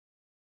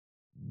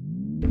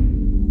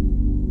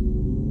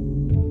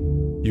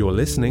You're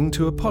listening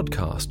to a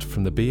podcast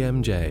from the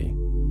BMJ.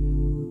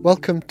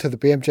 Welcome to the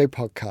BMJ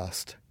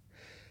podcast.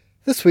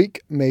 This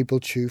week, Mabel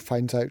Chu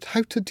finds out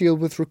how to deal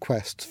with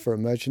requests for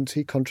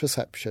emergency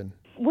contraception.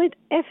 With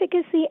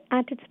efficacy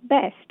at its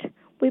best,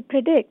 we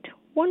predict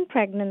 1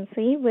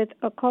 pregnancy with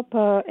a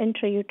copper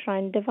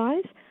intrauterine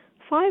device,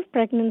 5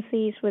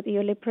 pregnancies with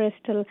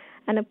ulipristal,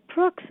 and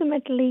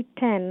approximately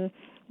 10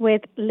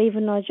 with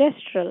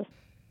levonorgestrel.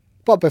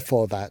 But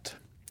before that,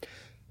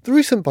 the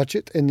recent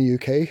budget in the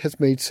UK has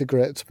made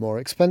cigarettes more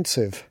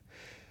expensive.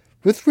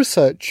 With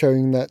research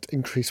showing that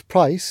increased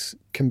price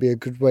can be a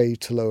good way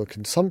to lower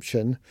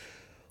consumption,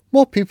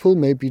 more people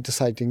may be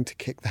deciding to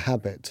kick the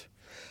habit.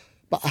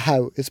 But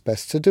how is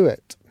best to do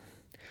it?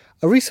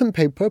 A recent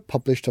paper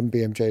published on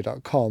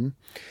bmj.com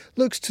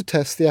looks to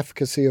test the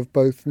efficacy of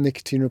both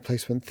nicotine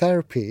replacement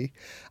therapy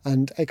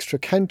and extra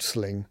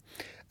counselling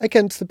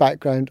against the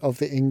background of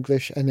the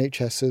English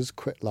NHS's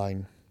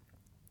Quitline.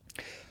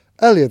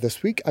 Earlier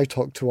this week, I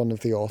talked to one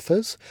of the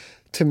authors,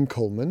 Tim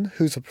Coleman,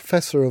 who's a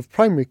professor of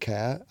primary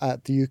care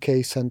at the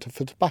UK Centre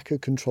for Tobacco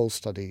Control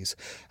Studies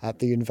at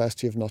the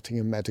University of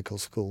Nottingham Medical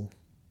School.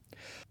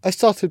 I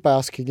started by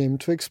asking him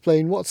to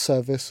explain what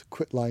service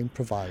Quitline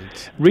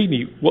provides.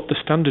 Really, what the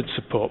standard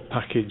support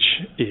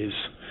package is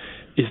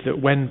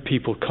that when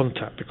people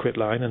contact the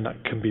Quitline, and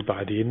that can be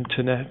by the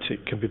internet,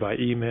 it can be by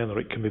email, or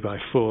it can be by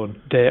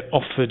phone, they're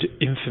offered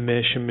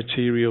information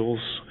materials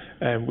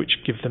which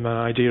give them an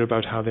idea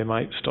about how they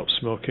might stop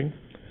smoking.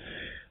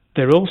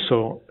 They're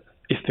also,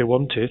 if they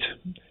want it,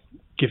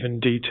 given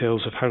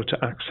details of how to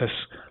access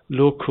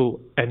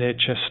local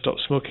NHS stop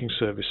smoking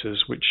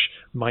services which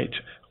might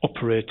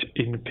operate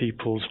in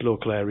people's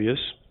local areas.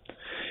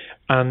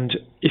 And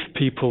if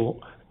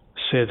people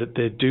say that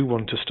they do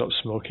want to stop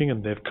smoking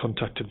and they've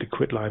contacted the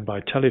Quitline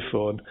by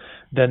telephone,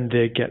 then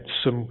they get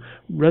some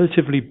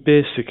relatively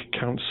basic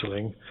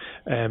counselling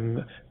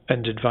and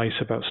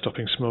advice about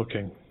stopping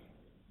smoking.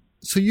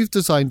 So you've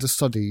designed a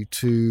study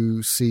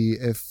to see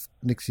if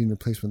nicotine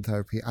replacement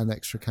therapy and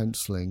extra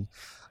counselling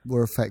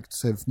were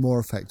more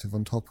effective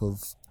on top of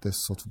this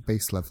sort of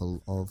base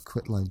level of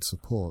Quitline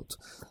support.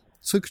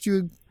 So could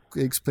you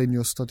explain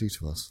your study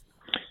to us?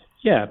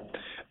 Yeah.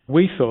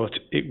 We thought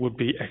it would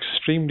be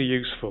extremely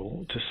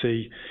useful to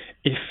see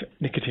if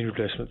nicotine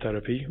replacement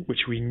therapy,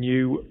 which we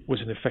knew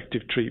was an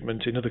effective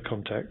treatment in other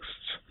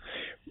contexts,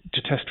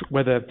 to test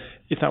whether,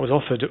 if that was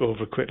offered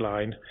over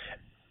Quitline,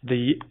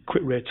 the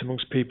quit rates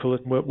amongst people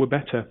were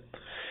better.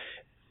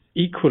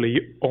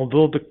 Equally,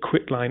 although the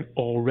Quitline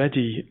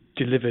already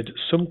delivered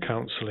some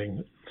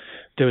counselling,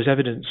 there was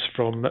evidence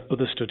from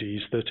other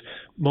studies that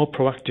more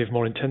proactive,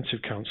 more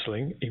intensive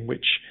counselling, in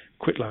which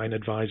Quitline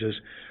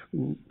advisors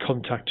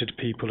contacted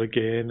people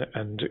again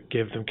and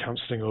gave them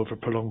counselling over a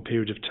prolonged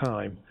period of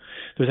time,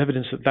 there was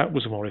evidence that that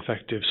was more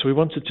effective. So we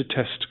wanted to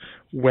test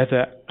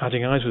whether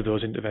adding either of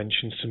those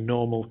interventions to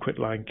normal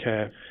Quitline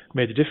care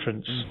made a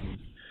difference. Mm-hmm.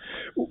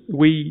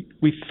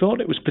 We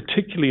thought it was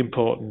particularly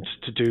important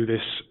to do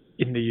this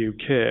in the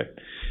UK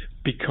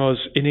because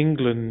in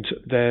England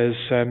there's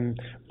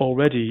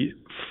already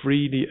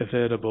freely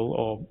available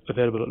or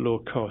available at low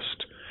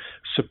cost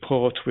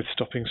support with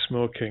stopping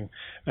smoking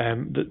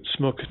that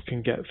smokers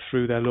can get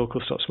through their local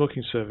stop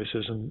smoking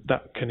services, and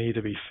that can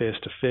either be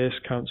face-to-face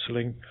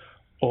counselling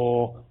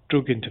or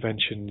drug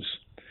interventions.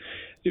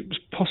 It was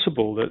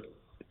possible that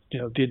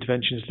the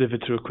interventions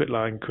delivered through a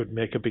Quitline could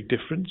make a big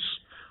difference,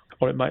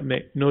 or it might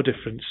make no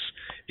difference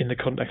in the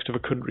context of a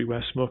country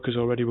where smokers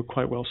already were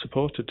quite well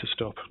supported to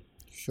stop.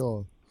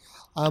 Sure.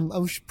 And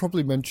we should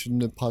probably mention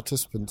the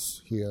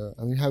participants here.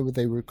 I mean, how were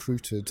they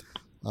recruited?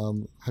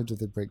 How did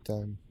they break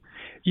down?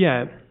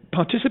 Yeah,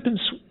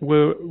 participants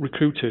were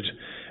recruited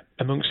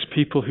amongst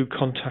people who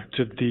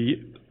contacted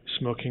the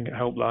smoking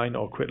helpline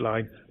or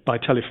Quitline by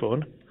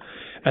telephone,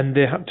 and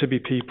they had to be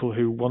people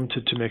who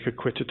wanted to make a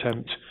quit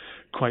attempt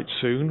quite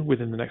soon,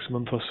 within the next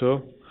month or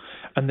so,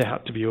 and they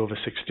had to be over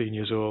 16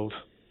 years old.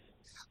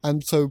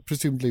 And so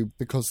presumably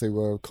because they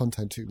were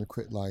contacting the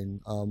Quitline,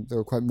 they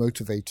were quite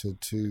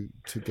motivated to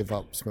give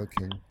up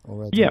smoking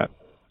already. Yeah,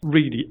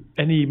 really,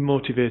 any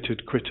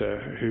motivated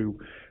quitter who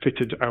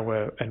fitted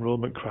our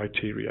enrolment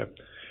criteria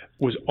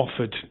was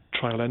offered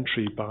trial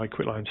entry by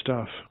Quitline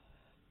staff.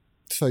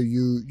 So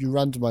you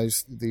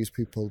randomised these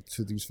people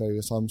to these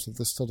various arms of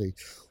the study.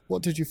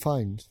 What did you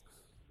find?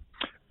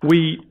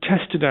 We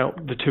tested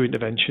out the 2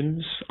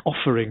 interventions,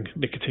 offering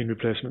nicotine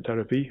replacement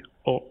therapy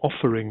or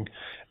offering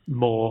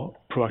more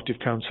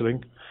proactive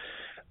counselling,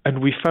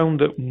 and we found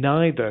that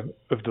neither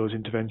of those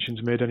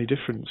interventions made any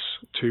difference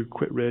to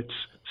quit rates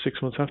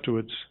 6 months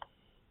afterwards.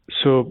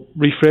 So,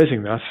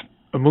 rephrasing that,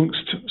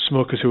 amongst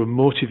smokers who were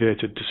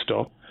motivated to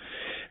stop,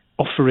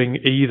 offering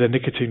either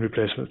nicotine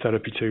replacement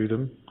therapy to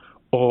them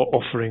or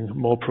offering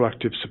more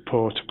proactive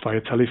support via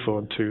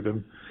telephone to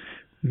them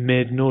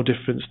made no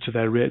difference to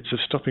their rates of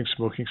stopping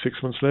smoking 6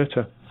 months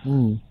later.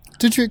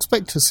 Did you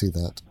expect to see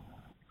that?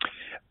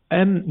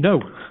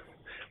 No.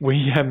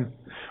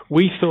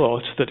 We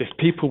thought that if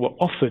people were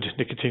offered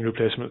nicotine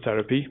replacement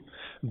therapy,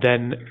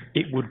 then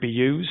it would be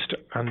used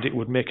and it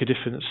would make a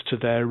difference to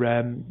their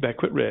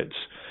quit rates.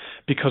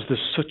 because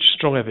there's such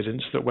strong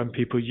evidence that when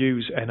people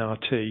use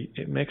NRT,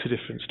 it makes a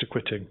difference to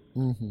quitting.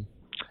 Mm-hmm.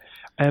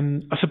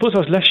 I suppose I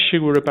was less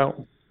sure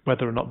about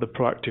whether or not the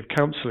proactive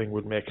counselling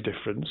would make a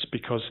difference,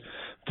 because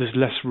there's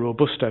less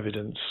robust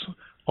evidence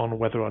on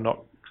whether or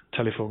not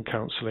telephone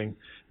counselling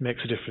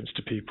makes a difference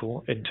to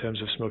people in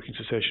terms of smoking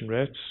cessation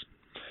rates.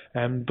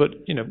 But,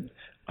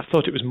 I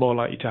thought it was more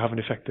likely to have an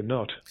effect than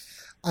not.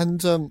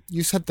 And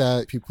you said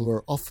that people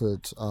were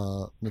offered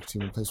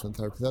nicotine replacement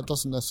therapy. That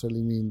doesn't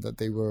necessarily mean that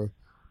they were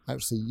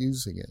actually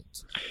using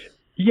it.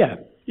 Yeah,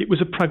 it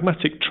was a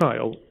pragmatic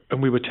trial,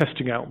 and we were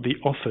testing out the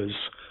offers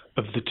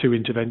of the two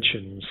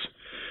interventions.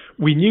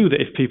 We knew that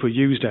if people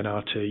used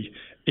NRT,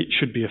 it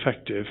should be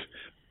effective.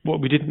 What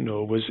we didn't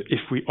know was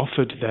if we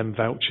offered them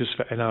vouchers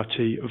for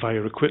NRT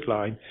via a quit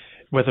line,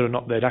 whether or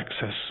not they'd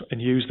access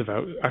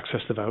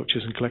the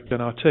vouchers and collect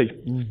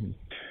NRT. Mm-hmm.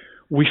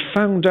 We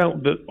found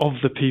out that of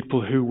the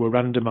people who were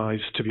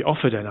randomised to be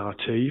offered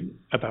NRT,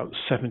 about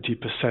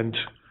 70%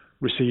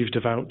 received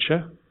a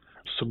voucher.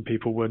 Some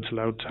people weren't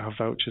allowed to have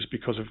vouchers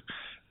because of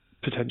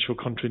potential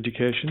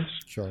contraindications.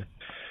 Sure.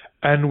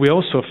 And we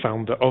also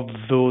found that of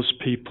those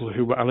people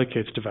who were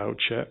allocated a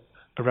voucher,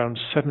 around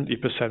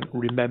 70%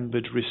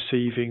 remembered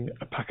receiving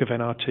a pack of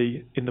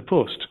NRT in the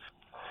post.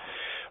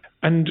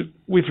 And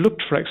we've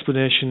looked for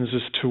explanations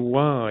as to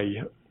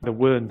why there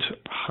weren't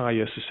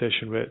higher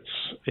cessation rates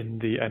in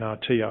the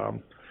NRT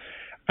arm.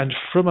 And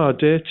from our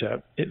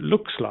data, it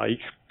looks like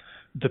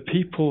the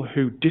people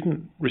who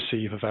didn't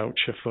receive a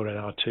voucher for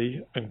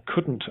NRT and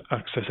couldn't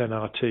access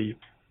NRT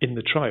in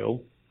the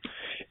trial,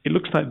 it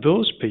looks like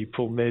those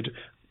people made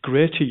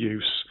greater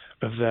use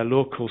of their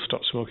local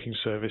stop smoking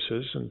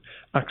services and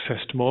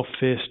accessed more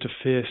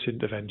face-to-face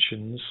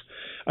interventions,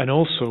 and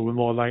also were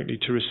more likely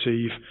to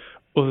receive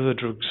other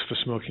drugs for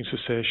smoking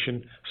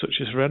cessation, such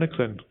as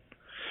varenicline.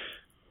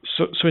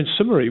 So in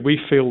summary, we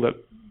feel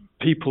that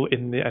people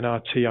in the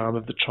NRT arm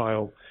of the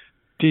trial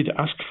did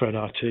ask for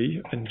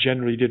NRT and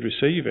generally did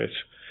receive it,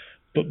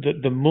 but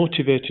that the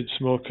motivated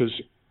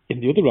smokers in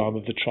the other arm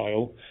of the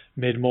trial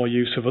made more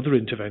use of other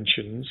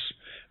interventions,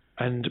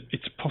 and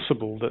it's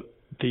possible that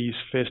these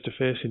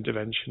face-to-face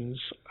interventions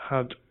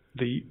had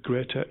the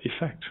greater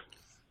effect.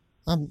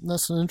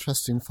 That's an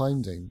interesting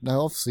finding.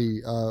 Now,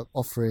 obviously,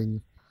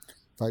 offering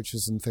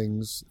vouchers and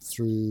things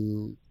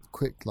through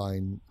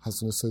Quitline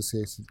has an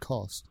associated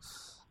cost.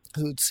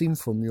 It would seem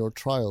from your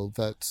trial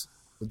that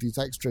these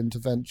extra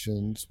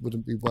interventions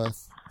wouldn't be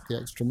worth the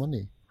extra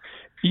money.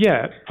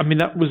 Yeah, I mean,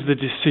 that was the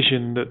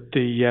decision that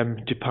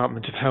the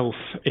Department of Health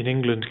in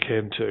England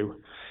came to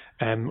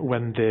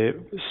when they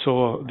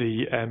saw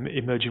the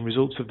emerging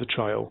results of the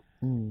trial.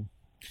 Mm.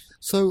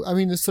 So, I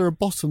mean, is there a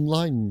bottom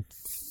line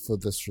for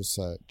this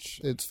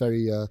research? It's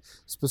very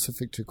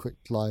specific to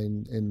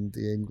Quitline in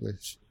the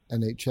English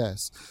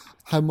NHS.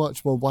 How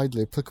much more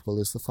widely applicable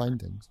is the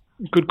findings?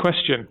 Good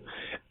question.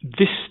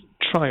 This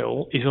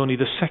trial is only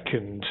the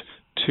second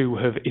to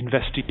have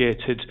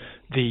investigated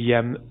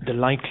the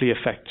likely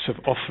effects of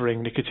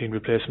offering nicotine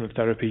replacement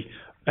therapy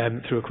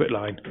through a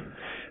Quitline.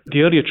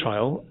 The earlier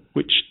trial,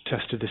 which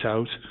tested this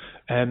out,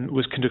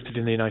 was conducted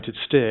in the United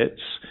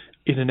States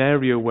in an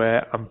area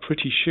where I'm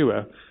pretty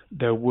sure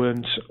there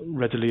weren't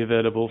readily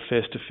available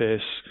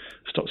face-to-face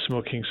stop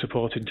smoking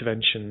support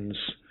interventions.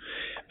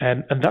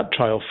 And that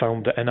trial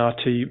found that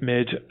NRT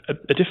made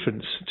a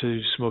difference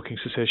to smoking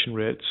cessation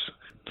rates.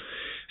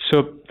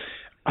 So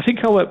I think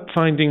our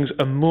findings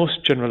are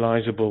most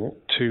generalisable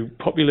to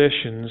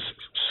populations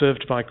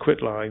served by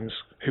Quitlines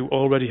who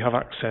already have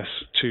access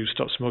to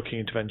stop smoking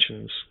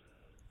interventions.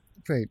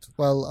 Great.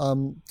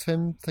 Well,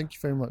 Tim, thank you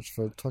very much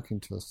for talking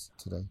to us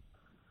today.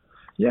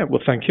 Yeah,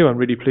 well, thank you. I'm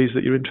really pleased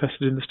that you're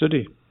interested in the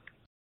study.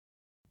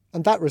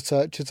 And that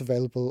research is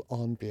available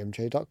on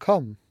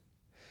bmj.com.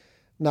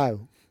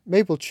 Now,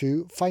 Mabel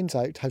Chu finds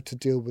out how to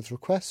deal with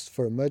requests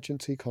for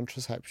emergency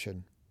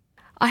contraception.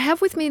 I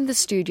have with me in the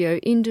studio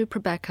Indhu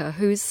Prabakar,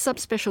 who is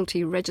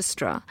subspecialty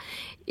registrar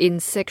in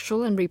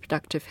Sexual and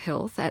Reproductive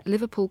Health at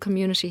Liverpool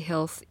Community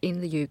Health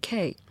in the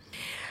UK.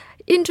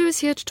 Indhu is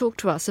here to talk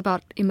to us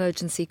about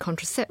emergency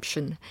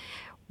contraception,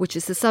 which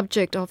is the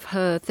subject of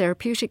her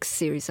Therapeutics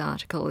series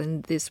article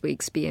in this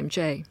week's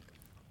BMJ.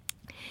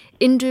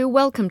 Indhu,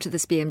 welcome to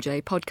this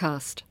BMJ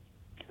podcast.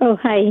 Oh,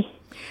 hi.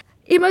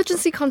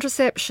 Emergency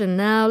contraception.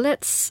 Now,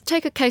 let's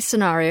take a case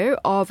scenario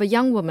of a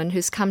young woman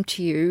who's come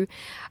to you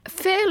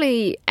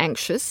fairly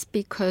anxious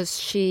because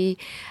she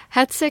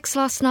had sex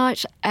last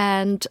night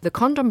and the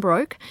condom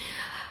broke,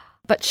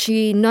 but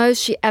she knows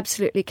she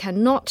absolutely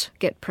cannot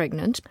get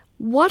pregnant.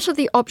 What are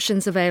the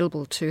options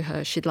available to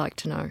her, she'd like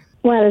to know?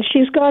 Well,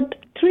 she's got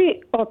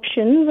 3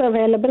 options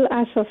available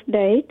as of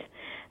date,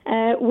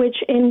 which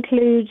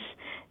includes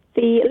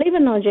the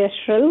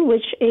levonorgestrel,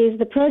 which is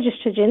the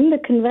progestogen, the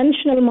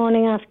conventional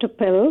morning after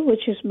pill,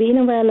 which has been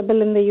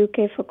available in the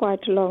UK for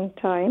quite a long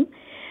time,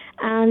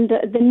 and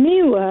the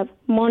newer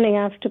morning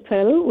after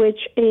pill, which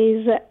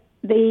is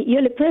the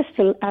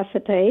ulipristal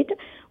acetate,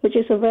 which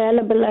is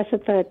available as a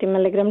 30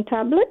 milligram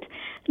tablet.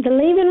 The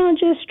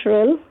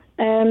levonorgestrel,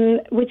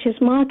 which is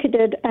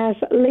marketed as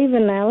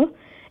Levanel,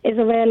 is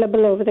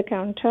available over the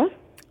counter.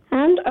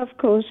 And, of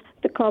course,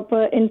 the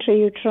copper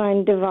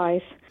intrauterine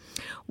device.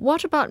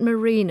 What about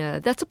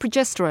Mirena? That's a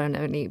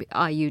progesterone-only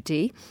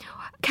IUD.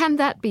 Can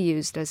that be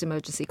used as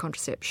emergency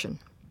contraception?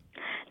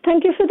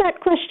 Thank you for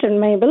that question,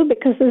 Mabel,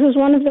 because this is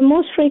one of the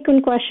most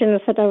frequent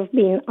questions that I've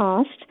been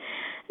asked.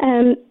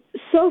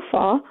 So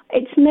far,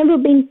 it's never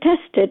been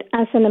tested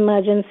as an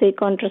emergency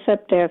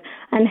contraceptive,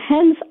 and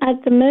hence,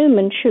 at the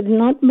moment, should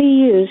not be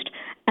used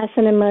as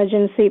an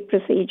emergency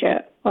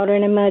procedure or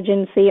an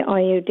emergency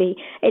IUD.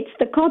 It's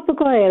the copper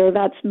coil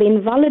that's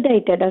been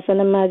validated as an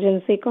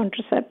emergency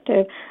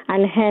contraceptive,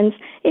 and hence,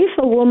 if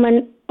a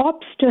woman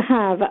opts to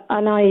have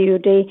an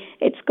IUD,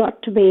 it's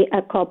got to be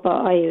a copper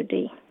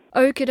IUD.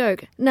 Okie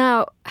doke.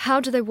 Now, how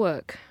do they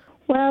work?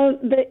 Well,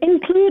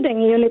 including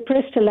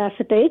ulipristal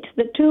acetate,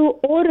 the two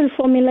oral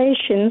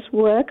formulations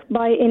work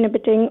by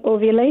inhibiting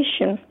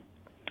ovulation.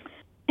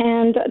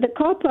 And the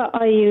copper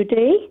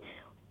IUD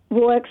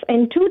works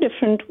in two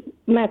different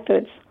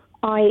methods,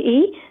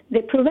 i.e.,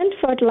 they prevent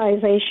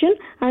fertilization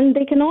and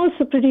they can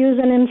also produce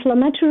an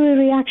inflammatory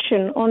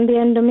reaction on the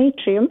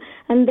endometrium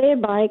and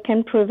thereby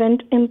can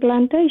prevent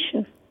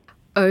implantation.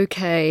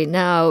 Okay,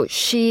 now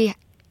she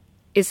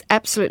is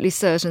absolutely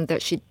certain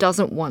that she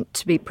doesn't want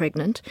to be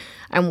pregnant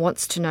and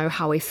wants to know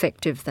how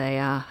effective they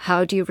are.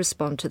 How do you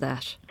respond to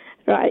that?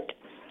 Right.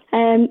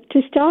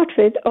 To start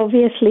with,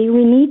 obviously,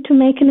 we need to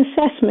make an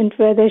assessment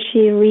whether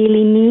she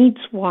really needs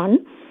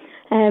one.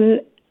 And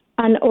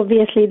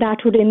obviously that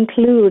would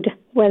include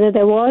whether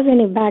there was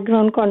any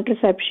background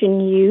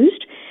contraception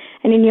used.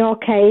 And in your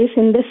case,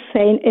 in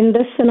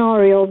this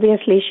scenario,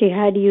 obviously she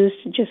had used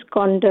just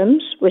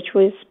condoms, which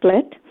was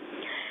split.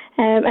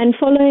 And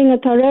following a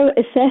thorough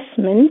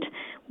assessment,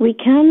 we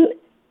can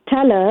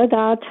tell her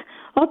that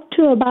up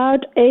to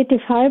about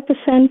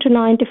 85% to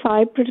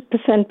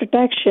 95%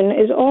 protection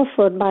is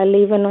offered by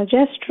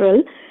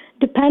levonorgestrel,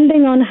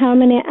 depending on how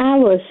many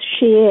hours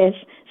she is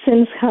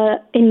since her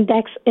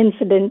index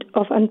incident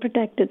of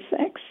unprotected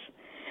sex.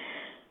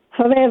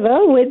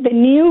 However, with the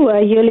newer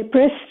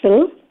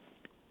ulipristal,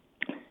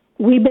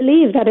 we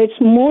believe that it's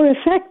more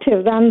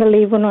effective than the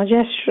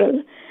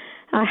levonorgestrel.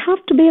 I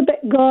have to be a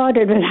bit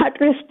guarded with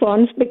that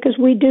response because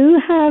we do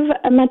have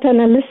a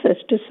meta-analysis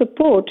to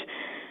support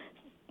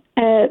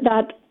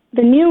that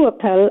the newer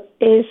pill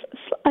is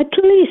at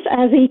least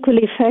as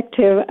equally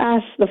effective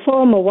as the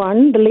former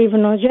one, the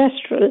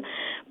levonorgestrel,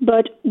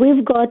 but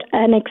we've got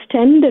an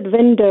extended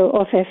window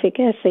of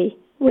efficacy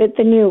with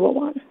the newer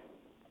one.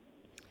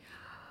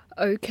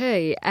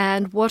 Okay,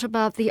 and what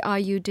about the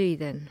IUD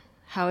then?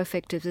 How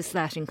effective is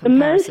that in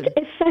comparison? The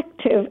most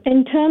effective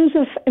in terms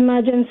of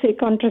emergency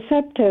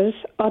contraceptives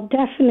are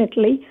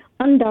definitely,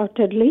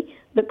 undoubtedly,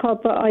 the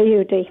copper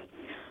IUD.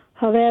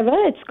 However,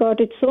 it's got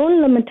its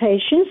own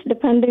limitations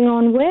depending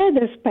on where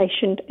this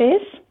patient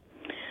is,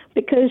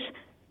 because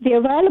the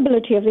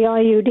availability of the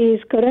IUD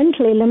is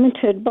currently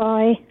limited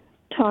by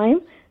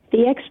time,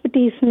 the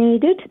expertise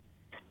needed,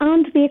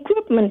 and the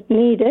equipment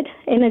needed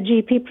in a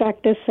GP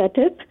practice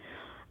setup,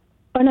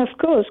 and of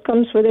course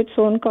comes with its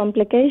own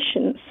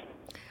complications.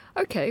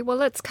 Okay, well,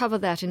 let's cover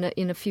that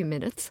in a few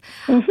minutes.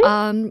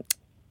 Mm-hmm.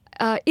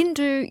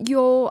 Indhu,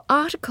 your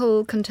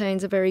article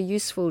contains a very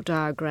useful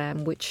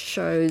diagram which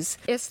shows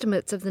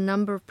estimates of the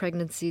number of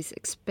pregnancies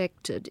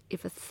expected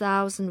if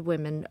 1,000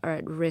 women are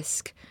at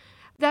risk.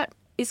 That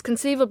is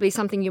conceivably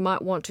something you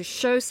might want to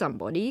show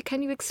somebody.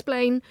 Can you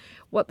explain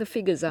what the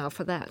figures are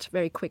for that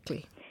very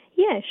quickly?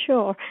 Yeah,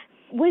 sure.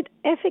 With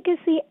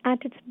efficacy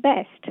at its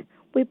best,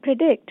 we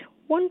predict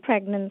 1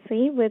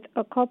 pregnancy with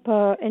a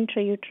copper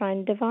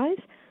intrauterine device,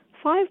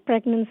 5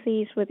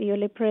 pregnancies with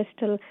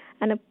ulipristal,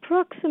 and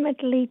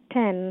approximately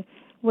 10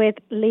 with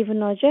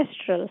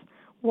levonorgestrel,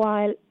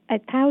 while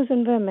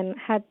 1,000 women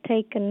had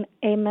taken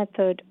a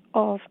method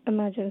of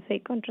emergency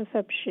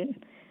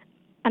contraception.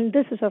 And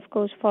this is, of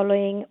course,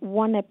 following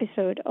 1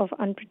 episode of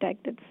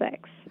unprotected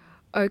sex.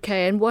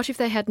 Okay, and what if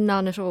they had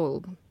none at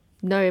all?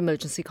 No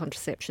emergency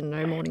contraception,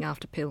 no morning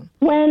after pill?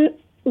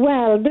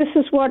 Well, this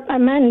is what I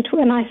meant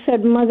when I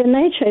said Mother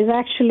Nature is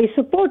actually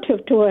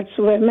supportive towards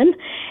women.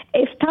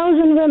 If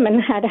 1,000 women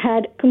had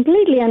had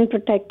completely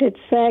unprotected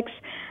sex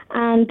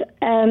and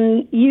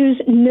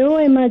used no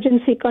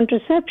emergency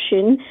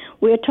contraception,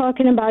 we're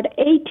talking about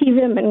 80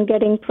 women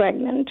getting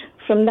pregnant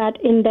from that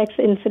index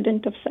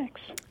incident of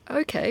sex.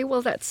 Okay,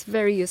 well, that's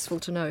very useful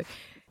to know.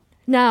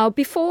 Now,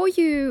 before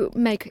you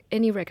make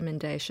any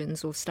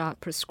recommendations or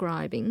start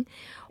prescribing,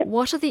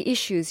 what are the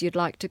issues you'd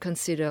like to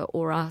consider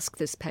or ask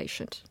this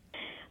patient?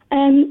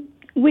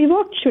 We've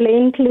actually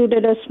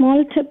included a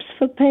small tips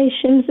for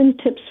patients and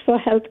tips for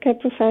healthcare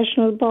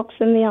professional box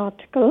in the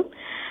article.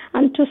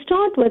 And to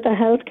start with, a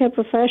healthcare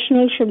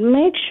professional should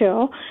make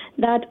sure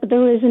that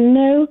there is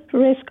no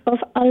risk of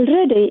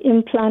already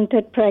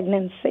implanted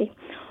pregnancy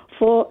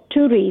for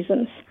 2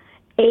 reasons.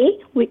 A,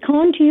 we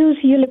can't use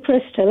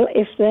ulipristal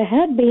if there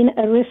had been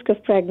a risk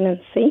of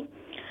pregnancy.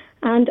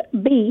 And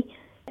B,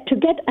 to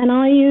get an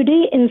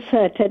IUD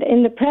inserted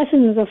in the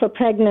presence of a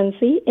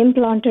pregnancy,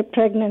 implanted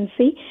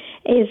pregnancy,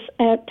 is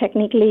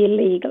technically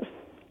illegal.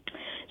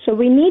 So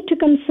we need to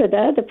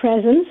consider the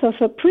presence of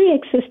a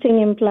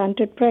pre-existing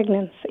implanted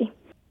pregnancy.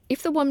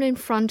 If the woman in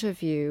front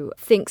of you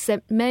thinks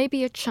there may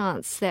be a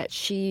chance that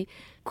she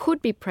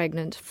could be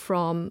pregnant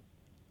from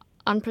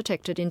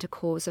unprotected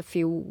intercourse a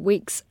few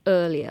weeks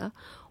earlier,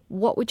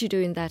 what would you do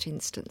in that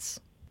instance?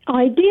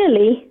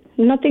 Ideally,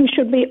 nothing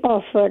should be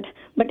offered.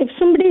 But if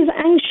somebody is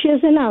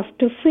anxious enough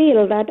to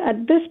feel that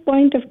at this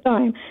point of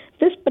time,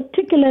 this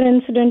particular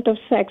incident of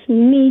sex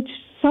needs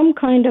some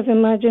kind of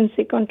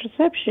emergency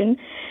contraception,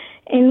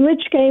 in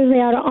which case they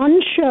are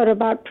unsure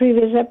about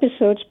previous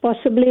episodes,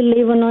 possibly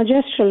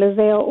levonorgestrel is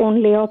their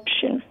only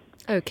option.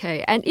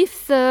 Okay, and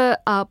if the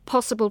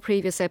possible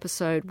previous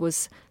episode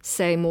was,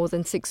 say, more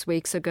than 6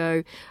 weeks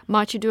ago,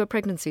 might you do a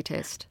pregnancy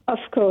test? Of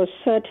course,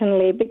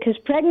 certainly, because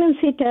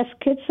pregnancy test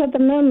kits at the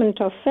moment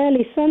are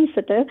fairly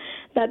sensitive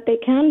that they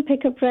can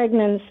pick a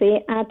pregnancy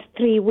at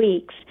 3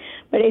 weeks.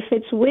 But if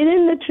it's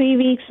within the 3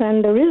 weeks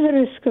and there is a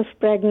risk of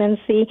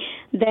pregnancy,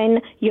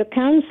 then your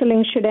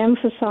counseling should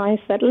emphasize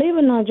that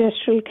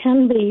levonorgestrel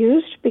can be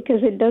used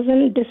because it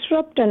doesn't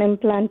disrupt an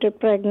implanted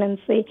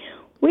pregnancy.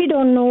 We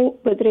don't know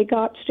with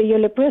regards to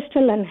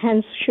ulipristal and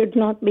hence should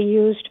not be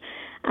used,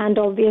 and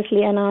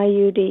obviously an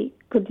IUD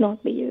could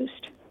not be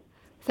used.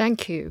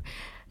 Thank you.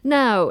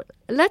 Now,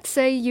 let's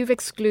say you've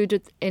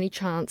excluded any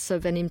chance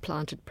of an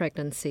implanted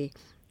pregnancy.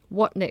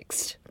 What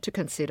next to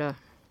consider?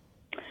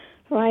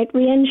 Right,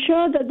 we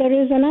ensure that there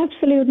is an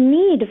absolute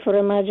need for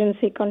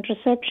emergency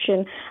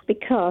contraception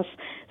because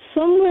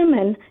some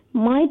women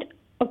might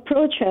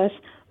approach us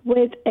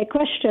with a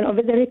question or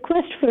with a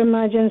request for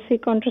emergency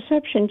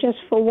contraception just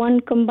for one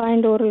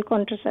combined oral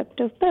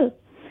contraceptive pill,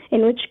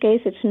 in which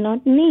case it's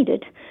not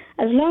needed.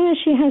 As long as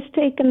she has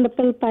taken the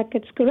pill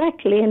packets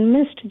correctly and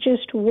missed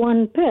just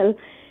one pill,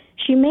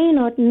 she may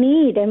not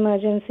need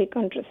emergency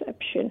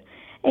contraception.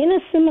 In a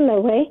similar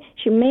way,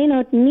 she may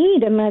not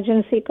need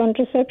emergency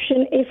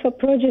contraception if a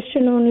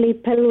progesterone-only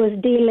pill was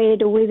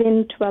delayed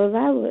within 12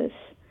 hours.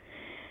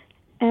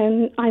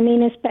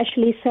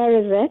 Especially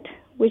Cerazette,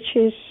 which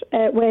is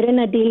wherein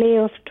a delay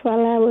of 12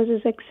 hours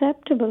is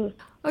acceptable.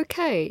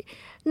 Okay.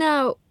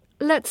 Now,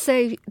 let's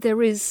say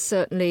there is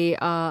certainly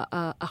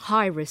a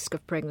high risk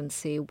of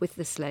pregnancy with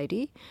this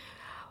lady.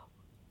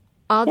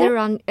 Are there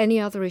any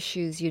other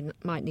issues you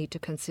might need to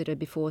consider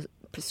before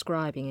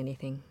prescribing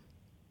anything?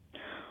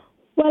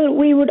 Well,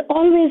 we would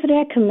always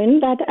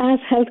recommend that as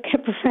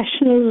healthcare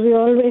professionals, we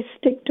always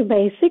stick to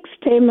basics,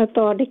 stay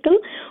methodical.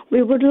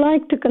 We would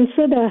like to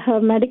consider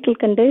her medical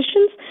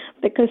conditions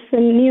because the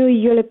new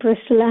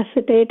ulipristal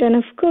acetate and,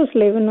 of course,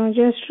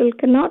 levonorgestrel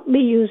cannot be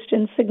used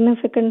in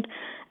significant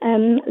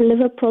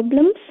liver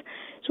problems.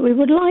 So we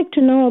would like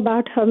to know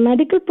about her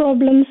medical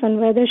problems and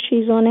whether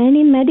she's on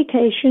any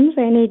medications,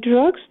 any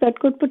drugs that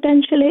could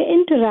potentially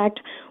interact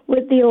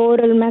with the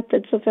oral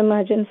methods of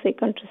emergency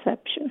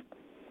contraception.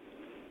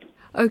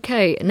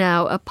 Okay,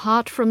 now,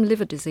 apart from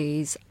liver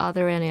disease, are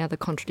there any other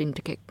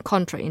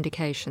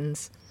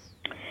contraindications?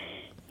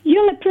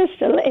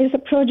 Ulipristal is a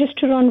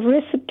progesterone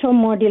receptor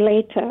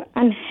modulator,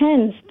 and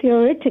hence,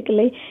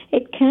 theoretically,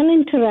 it can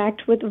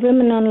interact with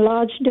women on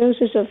large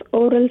doses of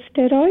oral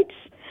steroids.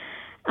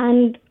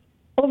 And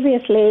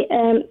obviously,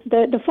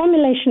 the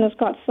formulation has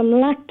got some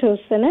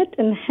lactose in it,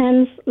 and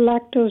hence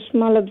lactose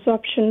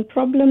malabsorption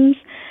problems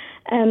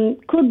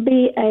could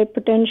be a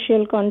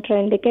potential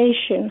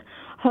contraindication.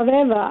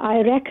 However,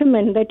 I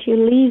recommend that you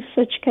leave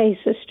such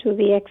cases to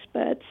the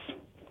experts.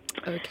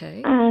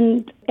 Okay.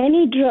 And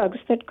any drugs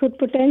that could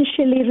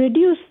potentially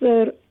reduce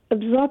the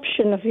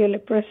absorption of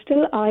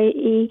ulipristal,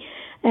 i.e.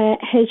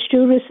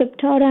 H2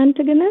 receptor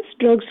antagonists,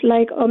 drugs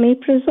like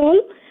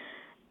omeprazole,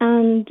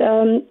 and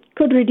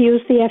could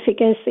reduce the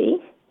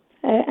efficacy.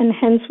 And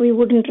hence we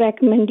wouldn't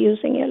recommend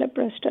using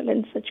ulipristal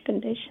in such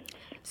conditions.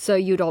 So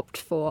you'd opt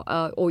for,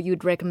 or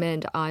you'd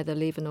recommend either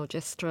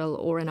levonorgestrel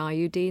or an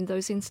IUD in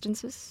those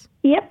instances?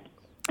 Yep,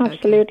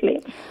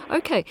 absolutely.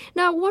 Okay.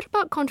 Now, what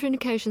about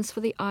contraindications for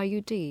the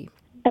IUD?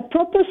 A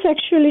proper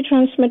sexually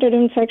transmitted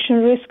infection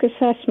risk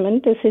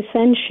assessment is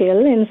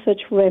essential in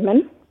such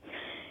women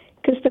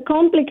because the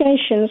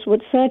complications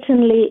would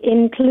certainly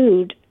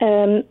include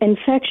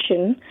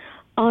infection,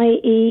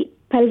 i.e.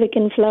 pelvic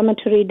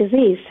inflammatory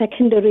disease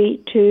secondary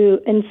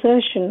to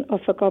insertion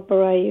of a copper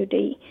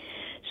IUD.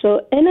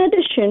 So in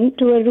addition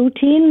to a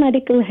routine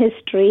medical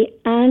history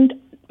and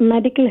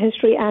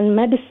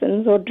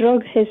medicines or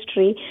drug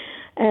history,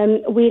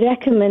 we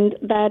recommend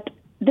that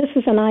this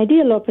is an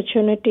ideal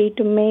opportunity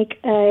to make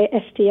a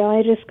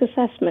STI risk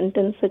assessment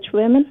in such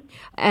women.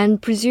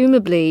 And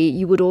presumably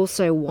you would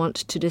also want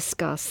to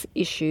discuss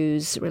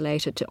issues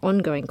related to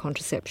ongoing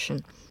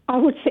contraception. I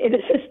would say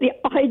this is the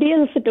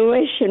ideal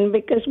situation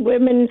because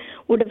women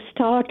would have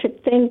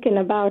started thinking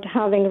about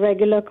having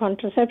regular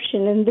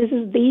contraception, and this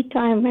is the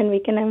time when we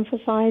can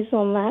emphasize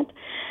on that.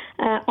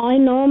 I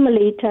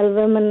normally tell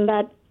women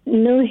that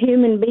no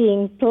human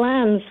being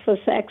plans for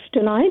sex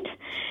tonight.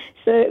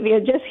 So we are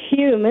just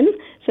human.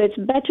 So it's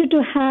better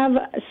to have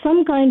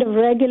some kind of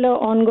regular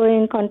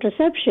ongoing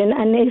contraception.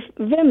 And if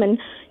women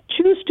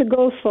choose to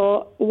go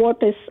for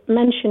what is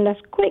mentioned as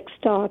quick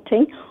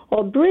starting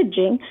or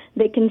bridging,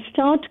 they can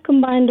start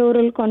combined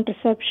oral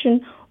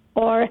contraception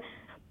or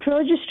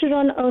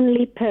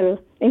progesterone-only pill,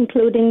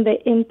 including the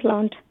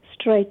implant,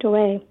 straight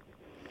away.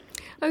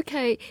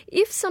 Okay,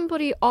 if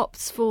somebody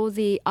opts for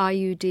the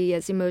IUD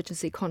as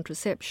emergency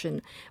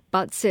contraception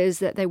but says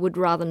that they would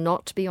rather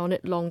not be on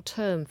it long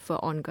term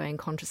for ongoing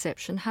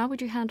contraception, how would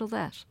you handle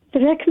that? The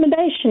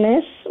recommendation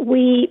is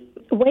we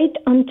wait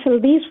until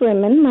these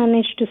women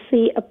manage to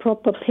see a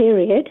proper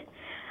period,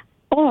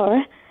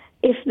 or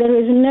if there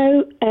is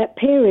no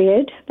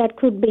period, that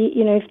could be,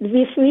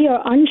 if we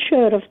are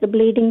unsure of the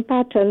bleeding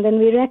pattern, then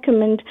we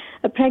recommend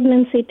a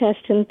pregnancy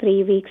test in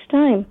 3 weeks'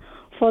 time,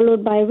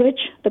 followed by which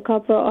the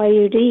copper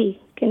IUD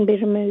can be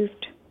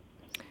removed.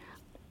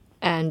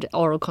 And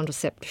oral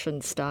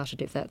contraception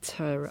started if that's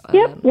her...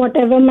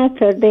 whatever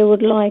method they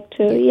would like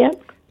to,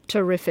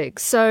 Terrific.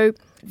 So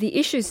the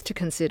issues to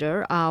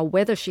consider are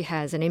whether she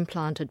has an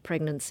implanted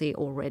pregnancy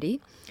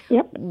already,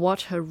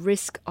 what her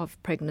risk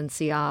of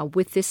pregnancy are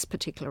with this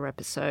particular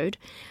episode,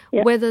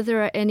 whether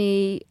there are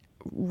any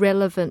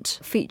relevant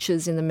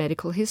features in the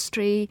medical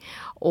history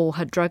or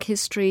her drug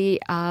history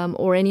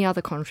or any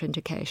other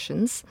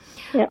contraindications,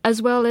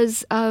 as well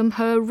as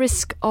her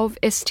risk of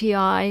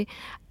STI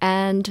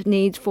and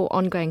need for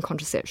ongoing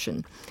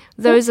contraception.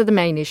 Those are the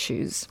main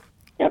issues.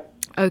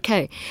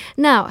 Okay.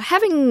 Now,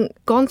 having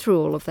gone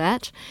through all of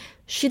that,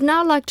 she'd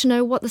now like to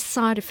know what the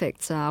side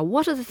effects are.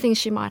 What are the things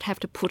she might have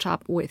to put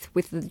up with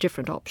the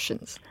different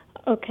options?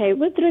 Okay,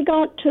 with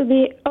regard to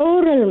the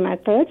oral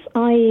methods,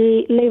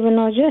 i.e.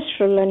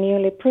 levonorgestrel and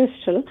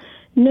ulipristal,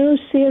 no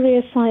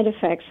serious side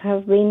effects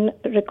have been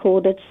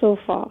recorded so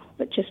far,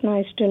 which is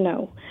nice to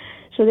know.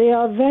 So they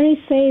are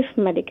very safe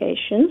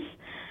medications.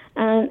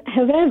 And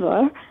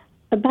however,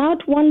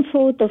 about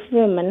 1/4 of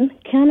women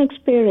can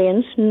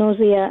experience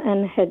nausea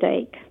and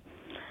headache.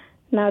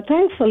 Now,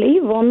 thankfully,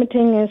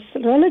 vomiting is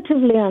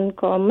relatively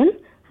uncommon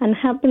and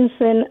happens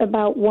in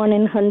about 1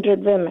 in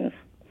 100 women.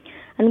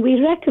 And we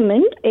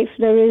recommend, if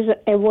there is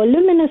a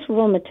voluminous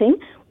vomiting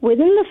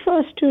within the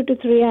first 2 to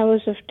 3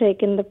 hours of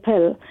taking the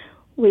pill,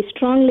 we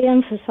strongly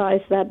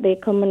emphasize that they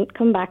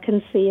come back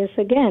and see us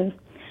again,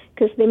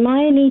 because they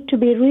might need to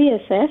be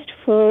reassessed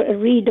for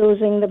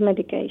redosing the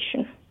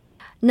medication.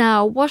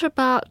 Now, what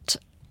about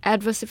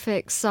adverse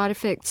effects, side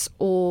effects,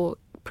 or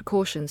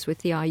precautions with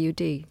the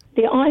IUD?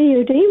 The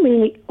IUD,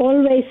 we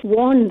always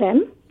warn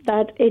them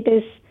that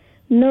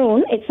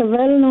it's a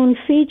well-known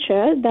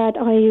feature that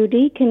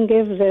IUD can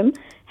give them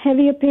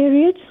heavier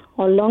periods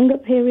or longer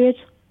periods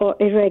or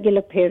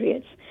irregular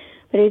periods.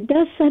 But it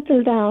does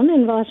settle down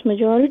in vast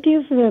majority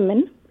of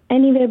women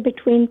anywhere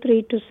between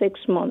 3 to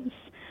 6 months.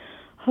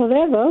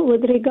 However,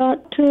 with regard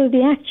to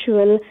the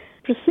actual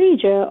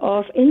procedure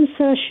of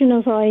insertion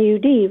of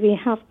IUD, we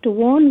have to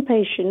warn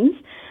patients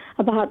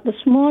about the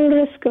small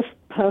risk of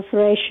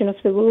perforation of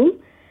the womb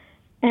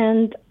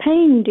and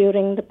pain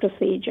during the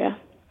procedure.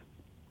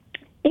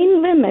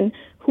 In women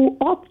who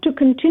opt to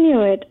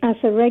continue it as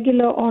a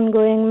regular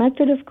ongoing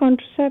method of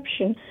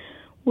contraception,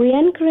 we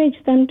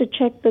encourage them to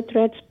check the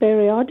threads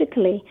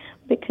periodically,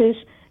 because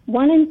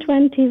 1 in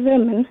 20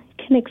 women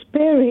can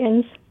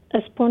experience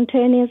a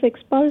spontaneous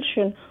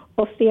expulsion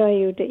of the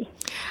IUD.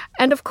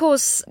 And of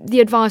course, the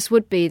advice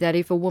would be that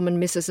if a woman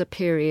misses a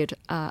period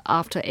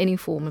after any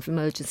form of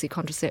emergency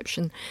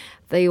contraception,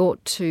 they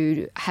ought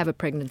to have a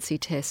pregnancy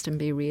test and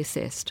be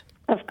reassessed.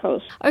 Of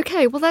course.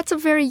 Okay, well, that's a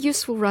very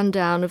useful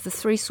rundown of the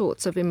 3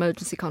 sorts of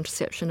emergency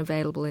contraception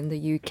available in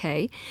the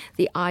UK: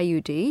 the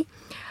IUD,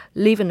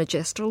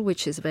 levonorgestrel,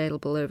 which is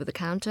available over the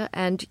counter,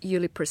 and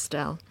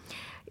ulipristal.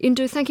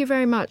 Indhu, thank you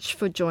very much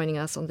for joining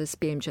us on this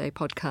BMJ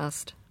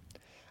podcast.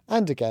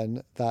 And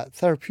again, that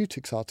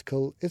therapeutics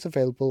article is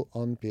available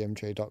on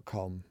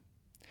bmj.com.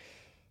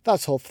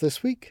 That's all for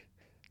this week.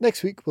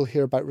 Next week we'll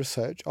hear about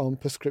research on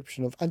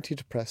prescription of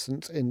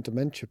antidepressants in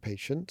dementia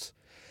patients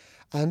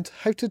and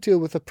how to deal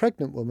with a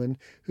pregnant woman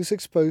who's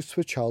exposed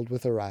to a child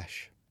with a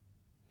rash.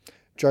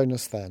 Join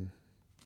us then.